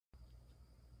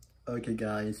Okay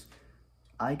guys,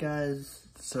 I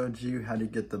showed you how to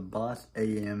get the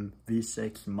bossam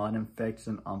V6 mod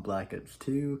infection on Black Ops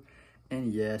 2,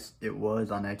 and yes, it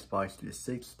was on Xbox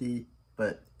 360,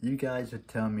 but you guys are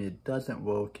telling me it doesn't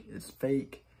work, it's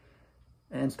fake,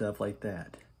 and stuff like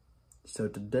that. So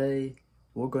today,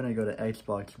 we're gonna go to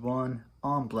Xbox One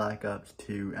on Black Ops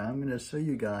 2, and I'm gonna show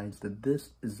you guys that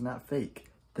this is not fake.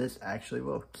 This actually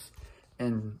works.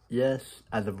 And yes,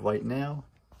 as of right now,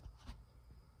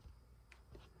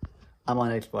 I'm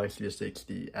on Xbox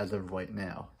 360 as of right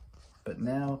now. But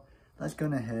now, let's go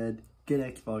ahead, get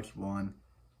Xbox One,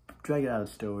 drag it out of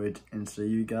storage, and show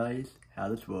you guys how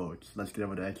this works. Let's get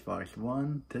over to Xbox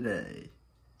One today.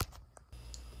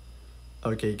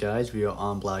 Okay guys, we are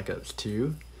on Black Ops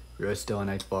 2. We are still on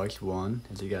Xbox One,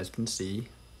 as you guys can see.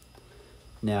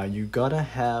 Now, you gotta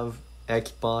have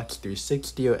Xbox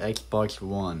 360 or Xbox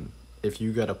One. If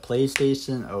you got a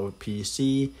PlayStation or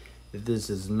PC,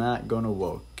 this is not gonna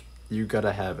work. You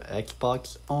gotta have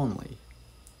Xbox only.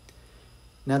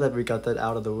 Now that we got that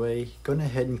out of the way, go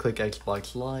ahead and click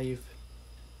Xbox Live.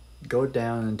 Go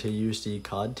down until you see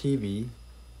COD TV.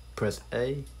 Press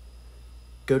A.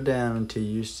 Go down until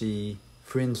you see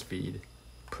Friend Speed.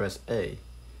 Press A.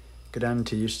 Go down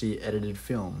until you see Edited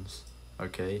Films.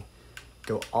 Okay.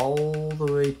 Go all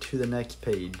the way to the next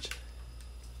page.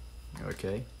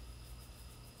 Okay.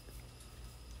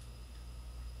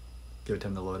 Give it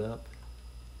time to load up.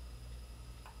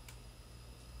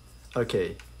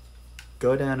 Okay,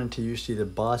 go down until you see the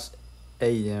bossam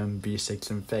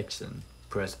V6 infection.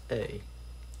 Press A.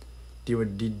 Do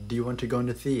you want to go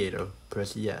into theater?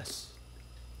 Press yes.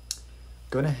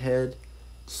 Go ahead,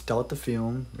 start the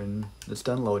film when it's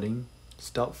done loading.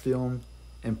 Stop film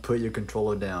and put your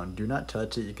controller down. Do not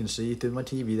touch it. You can see through my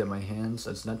TV that my hands,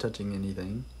 it's not touching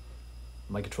anything.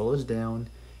 My controller is down.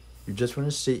 You just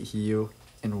want to sit here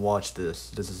and watch this.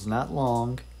 This is not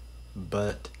long,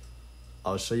 but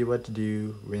I'll show you what to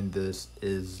do when this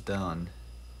is done.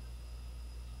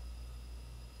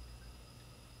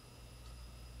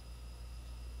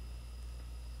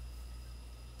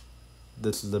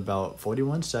 This is about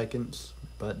 41 seconds,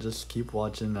 but just keep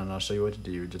watching and I'll show you what to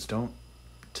do. Just do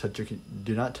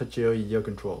not touch your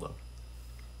controller.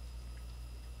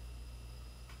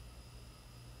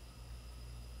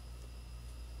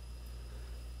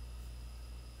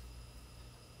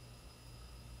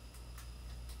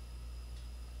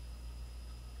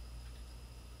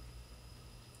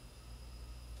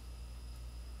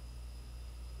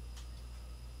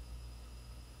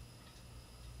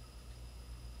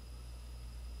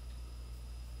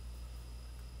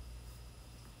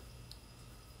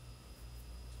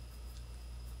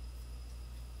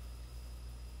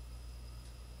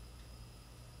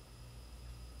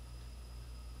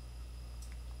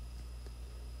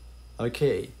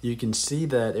 Okay, you can see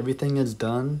that everything is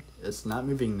done. It's not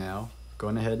moving now. Go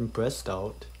ahead and press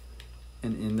start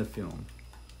and end the film.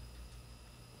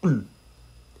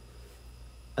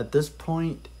 At this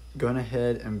point, go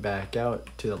ahead and back out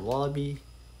to the lobby.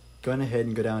 Go ahead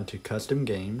and go down to custom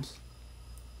games.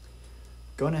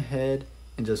 Go ahead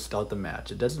and just start the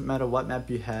match. It doesn't matter what map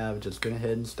you have, just go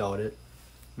ahead and start it.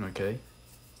 Okay.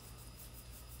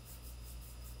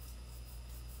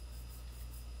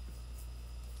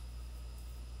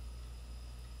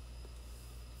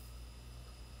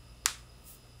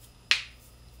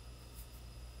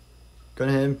 Go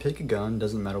ahead and pick a gun,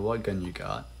 doesn't matter what gun you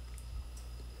got.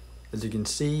 As you can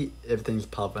see, everything's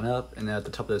popping up, and at the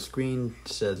top of the screen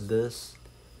says this.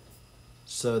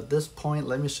 So at this point,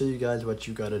 let me show you guys what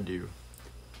you gotta do.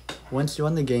 Once you're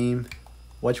on the game,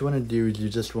 what you wanna do is you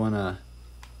just wanna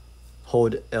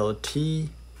hold LT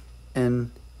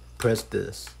and press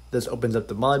this. This opens up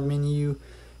the mod menu,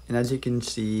 and as you can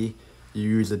see, you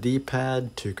use the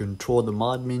D-pad to control the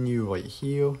mod menu right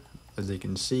here, as you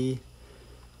can see.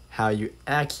 How you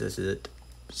access it,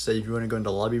 say if you want to go into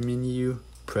lobby menu,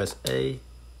 press A,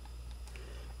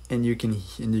 and you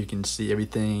can see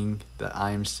everything that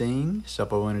I'm seeing. So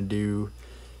if I want to do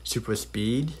super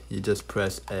speed, you just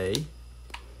press A,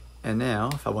 and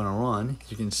now if I want to run,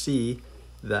 you can see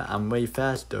that I'm way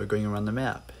faster going around the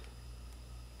map.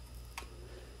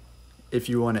 If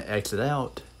you want to exit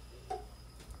out,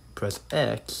 press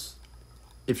X.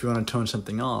 If you want to turn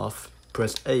something off,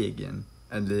 press A again.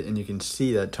 And you can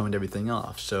see that toned everything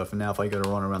off. So if I go to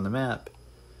run around the map,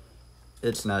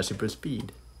 it's not super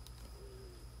speed.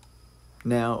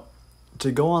 Now, to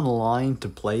go online to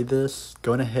play this,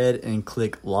 go ahead and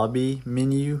click lobby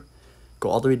menu. Go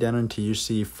all the way down until you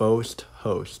see first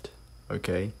host.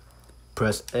 Okay.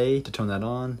 Press A to turn that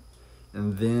on,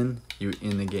 and then you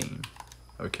end the game.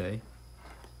 Okay.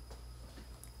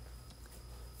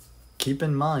 keep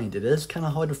in mind, it is kind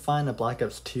of hard to find a Black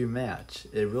Ops 2 match.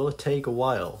 It will take a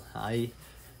while. I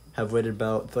have waited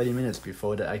about 30 minutes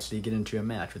before to actually get into a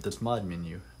match with this mod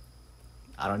menu.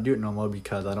 I don't do it no more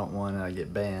because I don't want to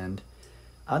get banned.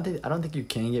 I don't think you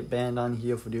can get banned on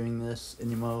here for doing this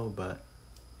anymore, but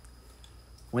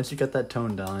once you get that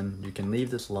tone down, you can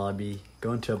leave this lobby,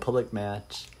 go into a public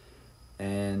match,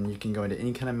 and you can go into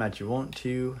any kind of match you want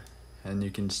to, and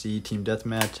you can see Team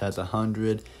Deathmatch has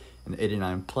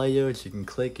 189 players. You can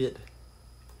click it,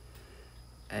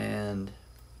 and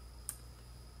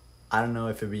I don't know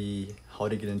if it'd be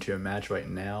hard to get into a match right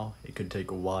now. It could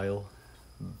take a while,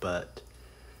 but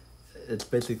it's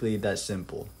basically that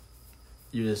simple.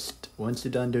 You just, once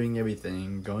you're done doing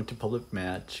everything, go into public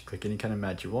match, click any kind of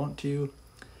match you want to,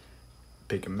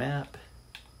 pick a map,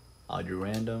 I'll do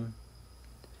random,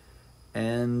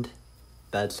 and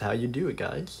that's how you do it,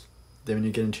 guys. Then when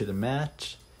you get into the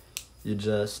match, you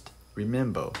just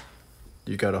remember,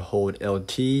 you gotta hold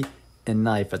LT and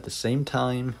knife at the same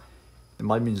time. The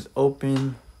mod menu is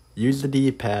open, use the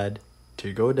D-pad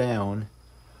to go down,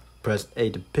 press A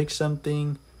to pick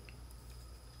something,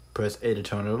 press A to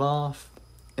turn it off,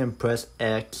 and press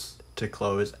X to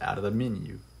close out of the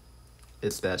menu.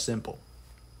 It's that simple.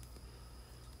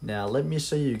 Now let me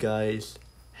show you guys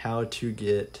how to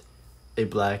get a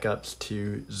Black Ops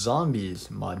 2 Zombies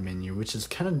mod menu, which is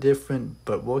kind of different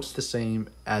but works the same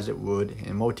as it would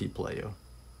in multiplayer.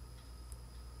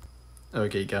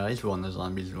 Okay guys, we're on the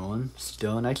Zombies one,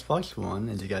 still on Xbox One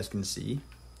as you guys can see.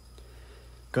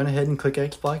 Go ahead and click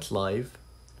Xbox Live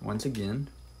once again.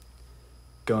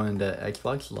 Go into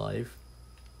Xbox Live,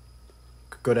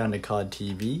 go down to COD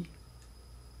TV,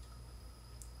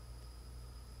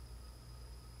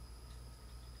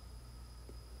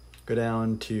 go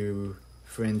down to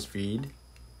Friends Feed,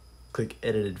 click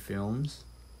Edited Films,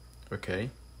 okay.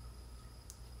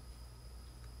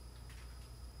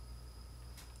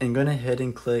 And go ahead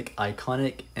and click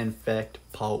Iconic Infect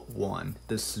Part 1.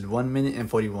 This is 1 minute and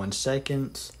 41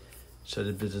 seconds,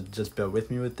 so just bear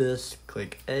with me with this.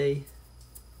 Click A.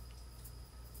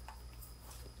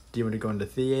 Do you want to go into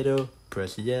theater?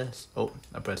 Press yes. Oh,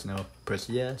 I press no. Press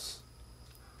yes.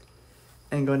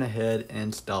 And go ahead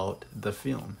and start the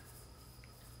film.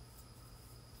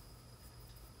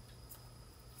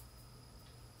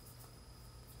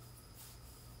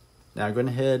 Now go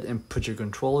ahead and put your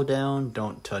controller down.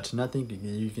 Don't touch nothing.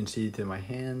 You can see through my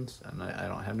hands, and I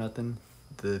don't have nothing.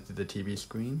 The TV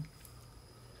screen.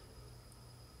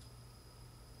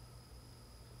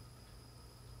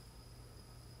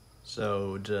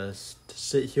 So just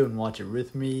sit here and watch it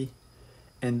with me.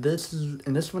 And this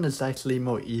one is actually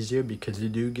more easier because you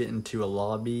do get into a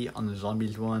lobby on the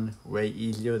Zombies one way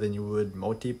easier than you would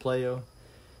multiplayer.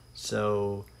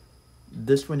 So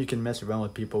this one you can mess around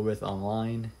with people with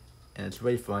online, and it's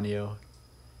way funnier.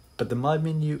 But the mod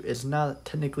menu is not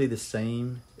technically the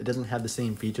same. It doesn't have the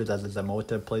same features as the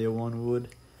multiplayer one would.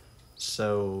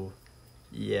 So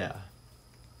yeah,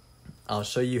 I'll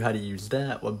show you how to use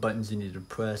that, what buttons you need to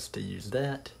press to use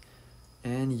that,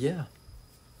 and yeah.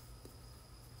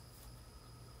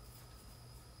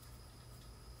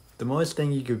 The most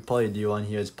thing you could probably do on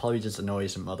here is probably just annoy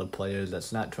some other players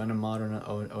that's not trying to mod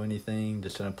or anything,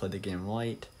 just trying to play the game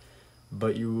right.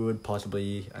 But you would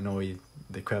possibly annoy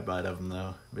the crap out of them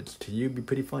though, which to you would be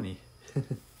pretty funny.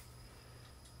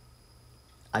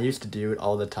 I used to do it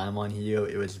all the time on here.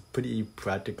 It was pretty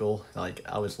practical. Like,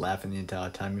 I was laughing the entire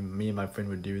time. Me and my friend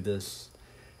would do this,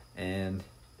 and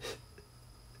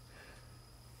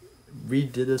we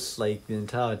did this like the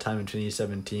entire time in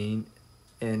 2017.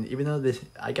 And even though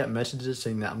I got messages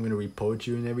saying that I'm gonna report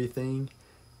you and everything,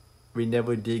 we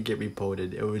never did get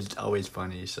reported. It was always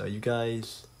funny. So you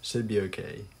guys should be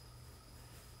okay.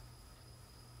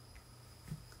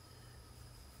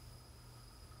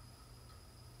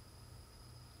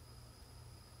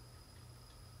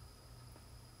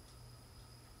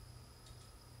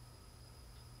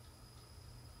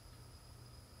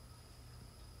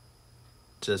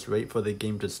 Just wait for the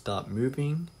game to stop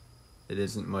moving. It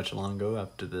isn't much longer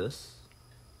after this.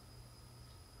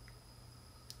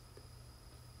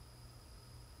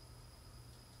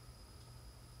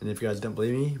 And if you guys don't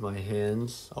believe me, my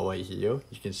hands are right here.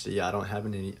 You can see I don't have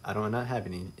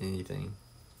anything.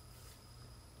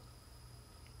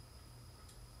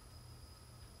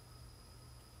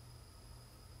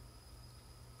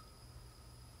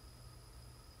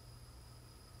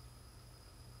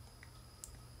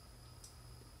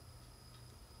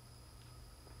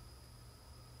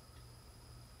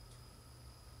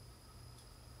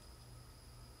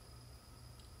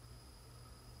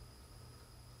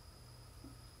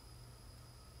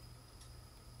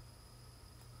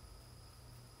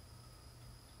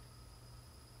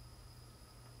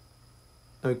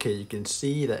 Okay, you can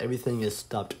see that everything is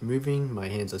stopped moving. My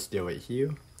hands are still right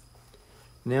here.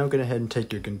 Now go ahead and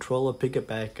take your controller, pick it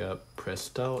back up, press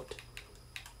start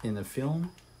in the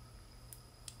film.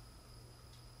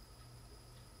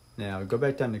 Now go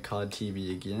back down to COD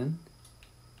TV again.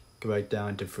 Go back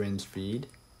down to Friends Feed.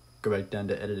 Go back down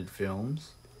to Edited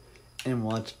Films. And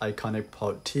watch Iconic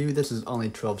Part 2. This is only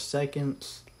 12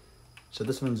 seconds. So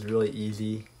this one's really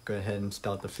easy. Go ahead and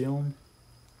start the film.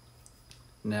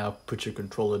 Now put your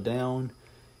controller down,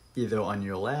 either on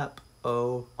your lap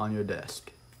or on your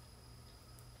desk.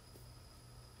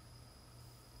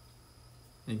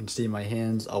 You can see my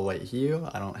hands are right here.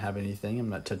 I don't have anything. I'm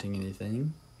not touching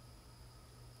anything.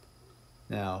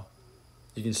 Now,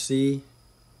 you can see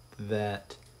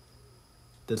that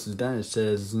this is done. It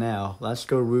says, now, let's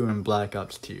go ruin Black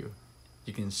Ops 2.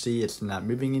 You can see it's not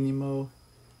moving anymore.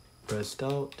 Press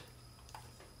start,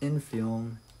 in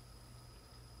film.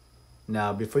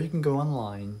 Now, before you can go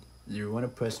online, you want to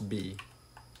press B.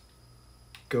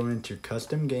 Go into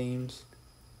custom games.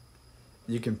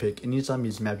 You can pick any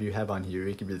zombies map you have on here.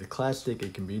 It can be the classic,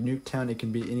 it can be Nuketown, it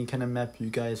can be any kind of map you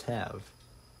guys have.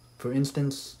 For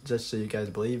instance, just so you guys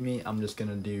believe me, I'm just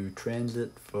gonna do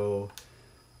transit for,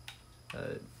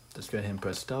 just go ahead and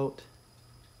press start.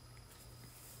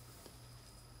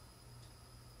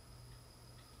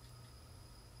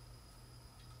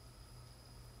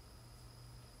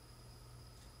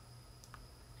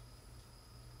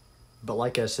 But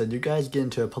like I said, you guys get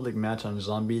into a public match on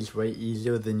zombies way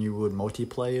easier than you would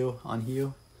multiplayer on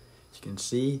here. As you can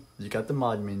see, you got the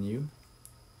mod menu.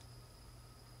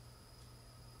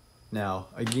 Now,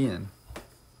 again,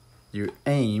 you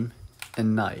aim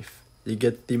and knife. You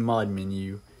get the mod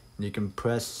menu, and you can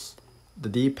press the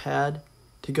D-pad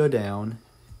to go down,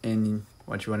 and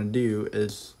what you want to do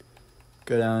is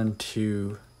go down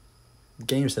to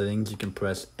game settings. You can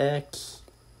press X.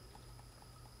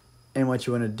 And what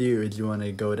you want to do is you want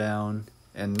to go down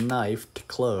and knife to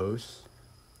close.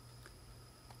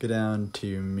 Go down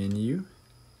to menu.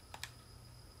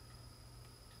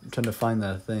 I'm trying to find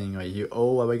that thing right here.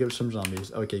 Oh, I wake up some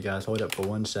zombies. Okay, guys, hold up for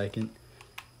 1 second.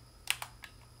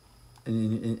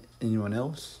 Anyone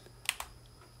else?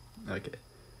 Okay.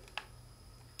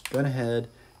 Go ahead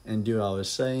and do what I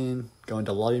was saying. Go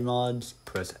into lobby mods,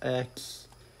 press X,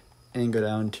 and go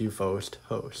down to first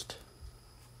host.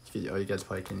 Oh, you guys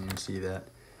probably can't even see that.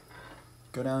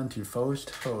 Go down to first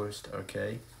host,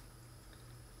 okay.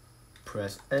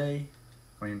 Press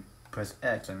press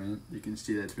X, you can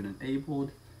see that it's been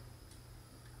enabled.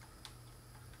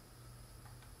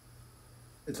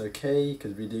 It's okay,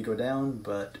 because we did go down,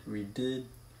 but we did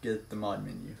get the mod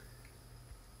menu.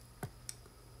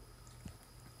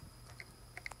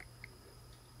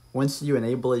 Once you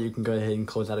enable it, you can go ahead and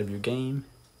close out of your game.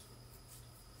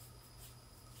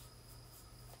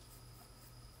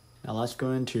 Now let's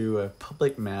go into a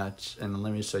public match and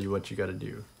let me show you what you gotta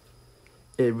do.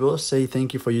 It will say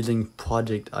thank you for using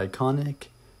Project Iconic.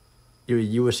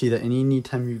 You will see that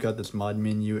anytime you got this mod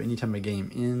menu, anytime a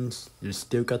game ends, you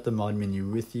still got the mod menu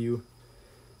with you.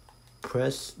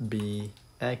 Press B,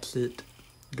 exit,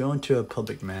 go into a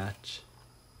public match,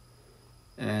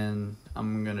 and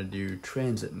I'm gonna do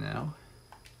transit now.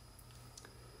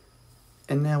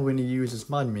 And now we're going to use this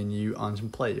mod menu on some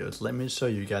players. Let me show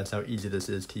you guys how easy this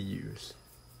is to use.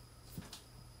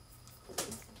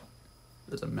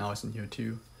 There's a mouse in here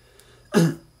too.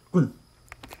 I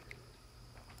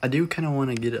do kind of want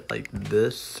to get it like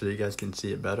this so you guys can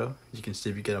see it better. You can see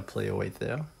if you get a player right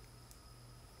there.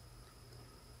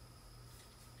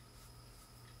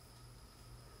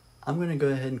 I'm going to go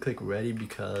ahead and click ready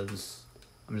because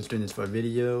I'm just doing this for a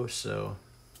video, so...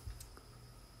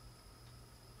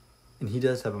 And he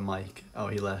does have a mic. Oh,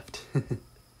 he left.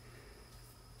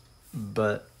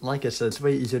 But, like I said, it's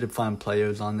way easier to find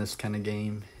players on this kind of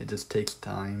game. It just takes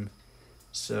time.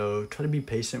 So, try to be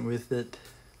patient with it.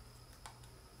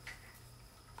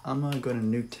 I'm gonna go to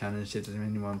Nuketown and see if there's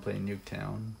anyone playing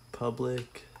Nuketown.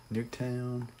 Public,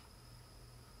 Nuketown.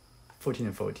 14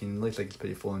 and 14. Looks like it's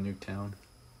pretty full in Nuketown.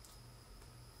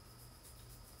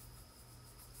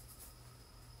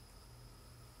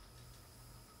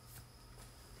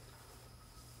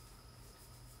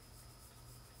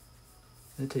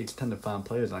 It takes 10 to find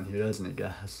players on here, doesn't it,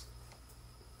 guys?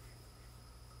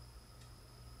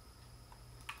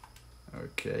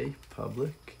 Okay,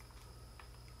 public.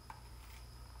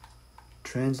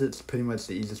 Transit's pretty much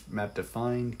the easiest map to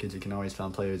find because you can always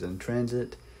find players in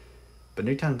transit. But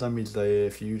Nuketown Zombies, though,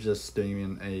 if you're just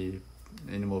doing a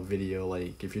normal video,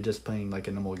 like if you're just playing like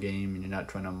a normal game and you're not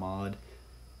trying to mod,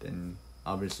 then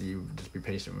obviously you just be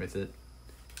patient with it.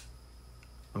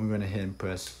 I'm going to hit and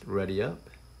press ready up.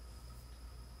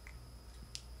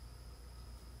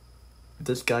 if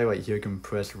this guy right here can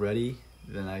press ready,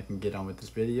 then I can get on with this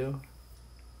video.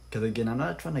 Because again, I'm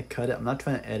not trying to cut it, I'm not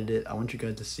trying to edit it, I want you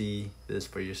guys to see this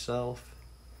for yourself.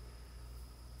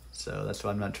 So that's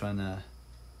why I'm not trying to...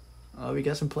 Oh, we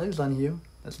got some players on here,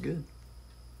 that's good.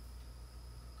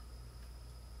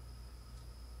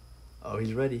 Oh,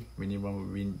 he's ready. We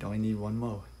only need one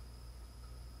more.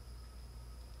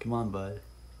 Come on, bud.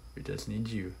 We just need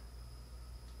you.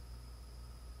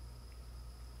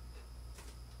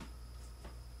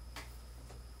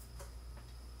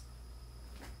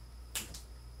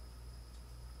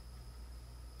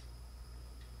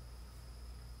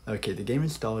 Okay, the game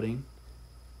is starting.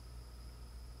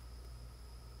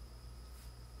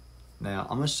 Now,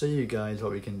 I'm gonna show you guys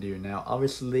what we can do. Now,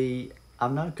 obviously,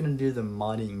 I'm not gonna do the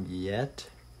modding yet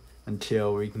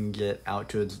until we can get out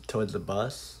towards the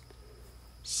bus.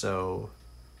 So,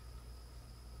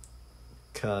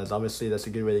 cause obviously that's a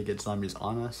good way to get zombies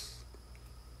on us.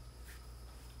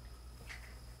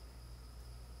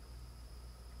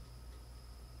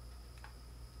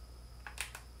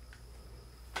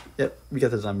 Yep, we got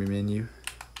the zombie menu.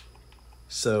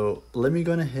 So let me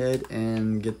go ahead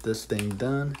and get this thing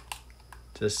done,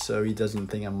 just so he doesn't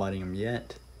think I'm modding him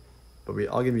yet. But we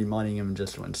are gonna be modding him in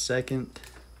just 1 second.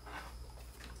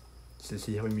 So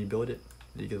see how we build it?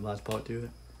 Did you get the last part to it?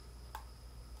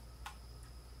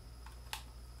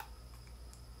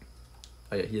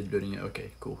 Oh yeah, he is building it.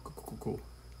 Okay, cool.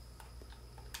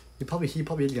 He probably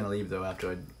is gonna leave though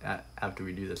after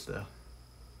we do this though.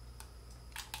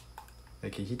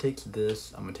 Okay, he takes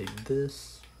this. I'm gonna take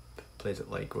this, place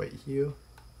it like right here.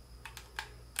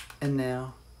 And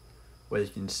now, what you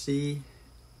can see.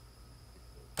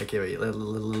 Okay, wait. Let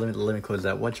me close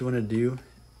that. What you want to do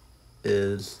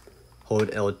is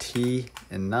hold LT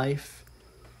and knife.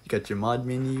 You got your mod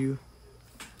menu.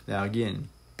 Now again,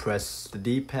 press the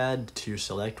D-pad to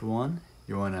select one.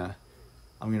 I'm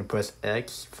gonna press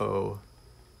X for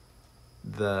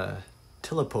the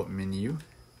teleport menu.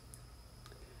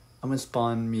 I'm gonna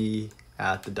spawn me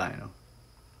at the dino.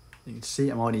 You can see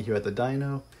I'm already here at the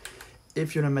dino.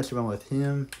 If you wanna mess around with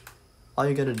him, all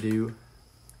you gotta do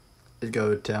is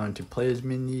go down to players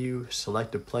menu,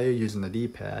 select a player using the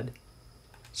D-pad.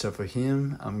 So for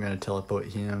him, I'm gonna teleport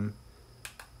him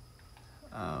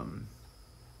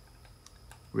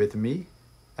with me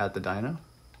at the dino.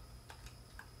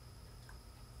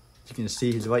 You can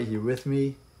see he's right here with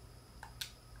me.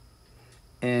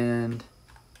 And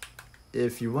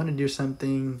if you want to do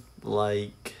something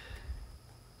like,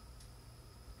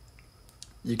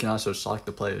 you can also select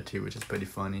the player too, which is pretty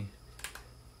funny.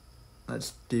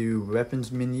 Let's do weapons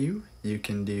menu. You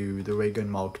can do the ray gun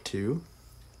Mark II.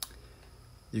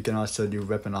 You can also do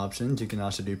weapon options. You can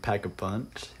also do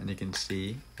pack-a-punch, and you can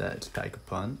see that it's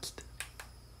pack-a-punched.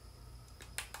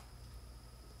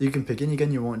 You can pick any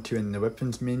gun you want to in the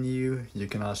weapons menu. You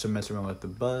can also mess around with the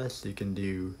bus. You can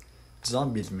do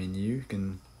zombies menu. You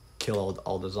can kill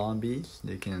all the zombies.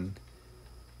 You can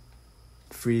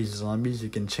freeze zombies. You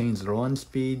can change the run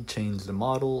speed, change the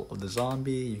model of the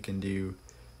zombie. You can do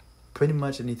pretty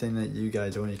much anything that you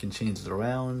guys want. You can change the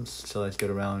rounds. So let's go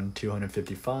to round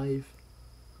 255.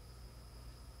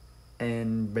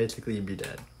 And basically you'd be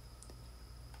dead.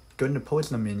 Go into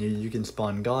personal menu. You can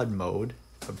spawn God mode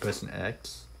by pressing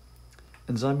X.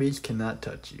 And zombies cannot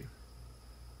touch you.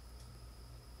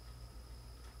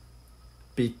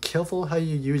 Be careful how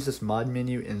you use this mod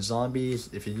menu in zombies.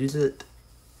 If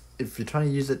you're trying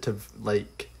to use it to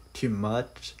like too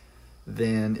much,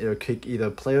 then it'll kick either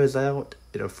players out,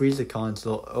 it'll freeze the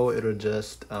console, or it'll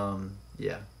just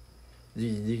yeah.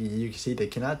 You can see they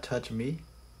cannot touch me.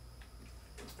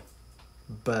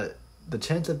 But the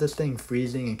chance of this thing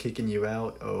freezing and kicking you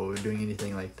out or doing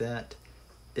anything like that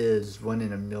is 1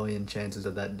 in a million chances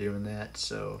of that doing that,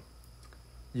 so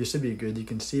you should be good. You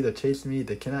can see they're chasing me,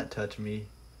 they cannot touch me,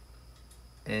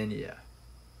 and yeah.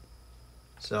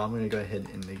 So I'm gonna go ahead and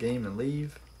end the game and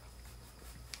leave.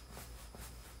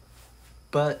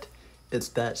 But it's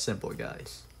that simple,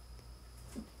 guys.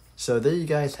 So there you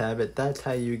guys have it. That's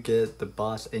how you get the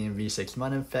boss AMV6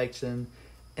 mod infection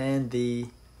and the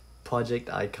Project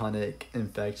Iconic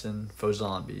infection for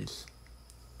zombies.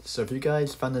 So if you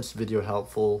guys found this video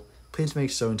helpful, please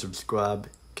make sure and subscribe.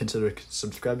 Consider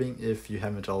subscribing if you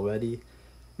haven't already.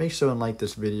 Make sure and like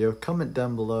this video. Comment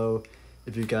down below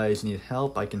if you guys need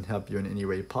help. I can help you in any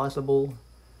way possible.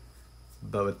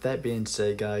 But with that being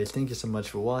said, guys, thank you so much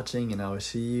for watching, and I will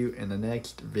see you in the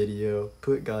next video.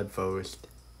 Put God first.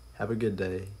 Have a good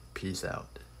day. Peace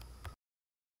out.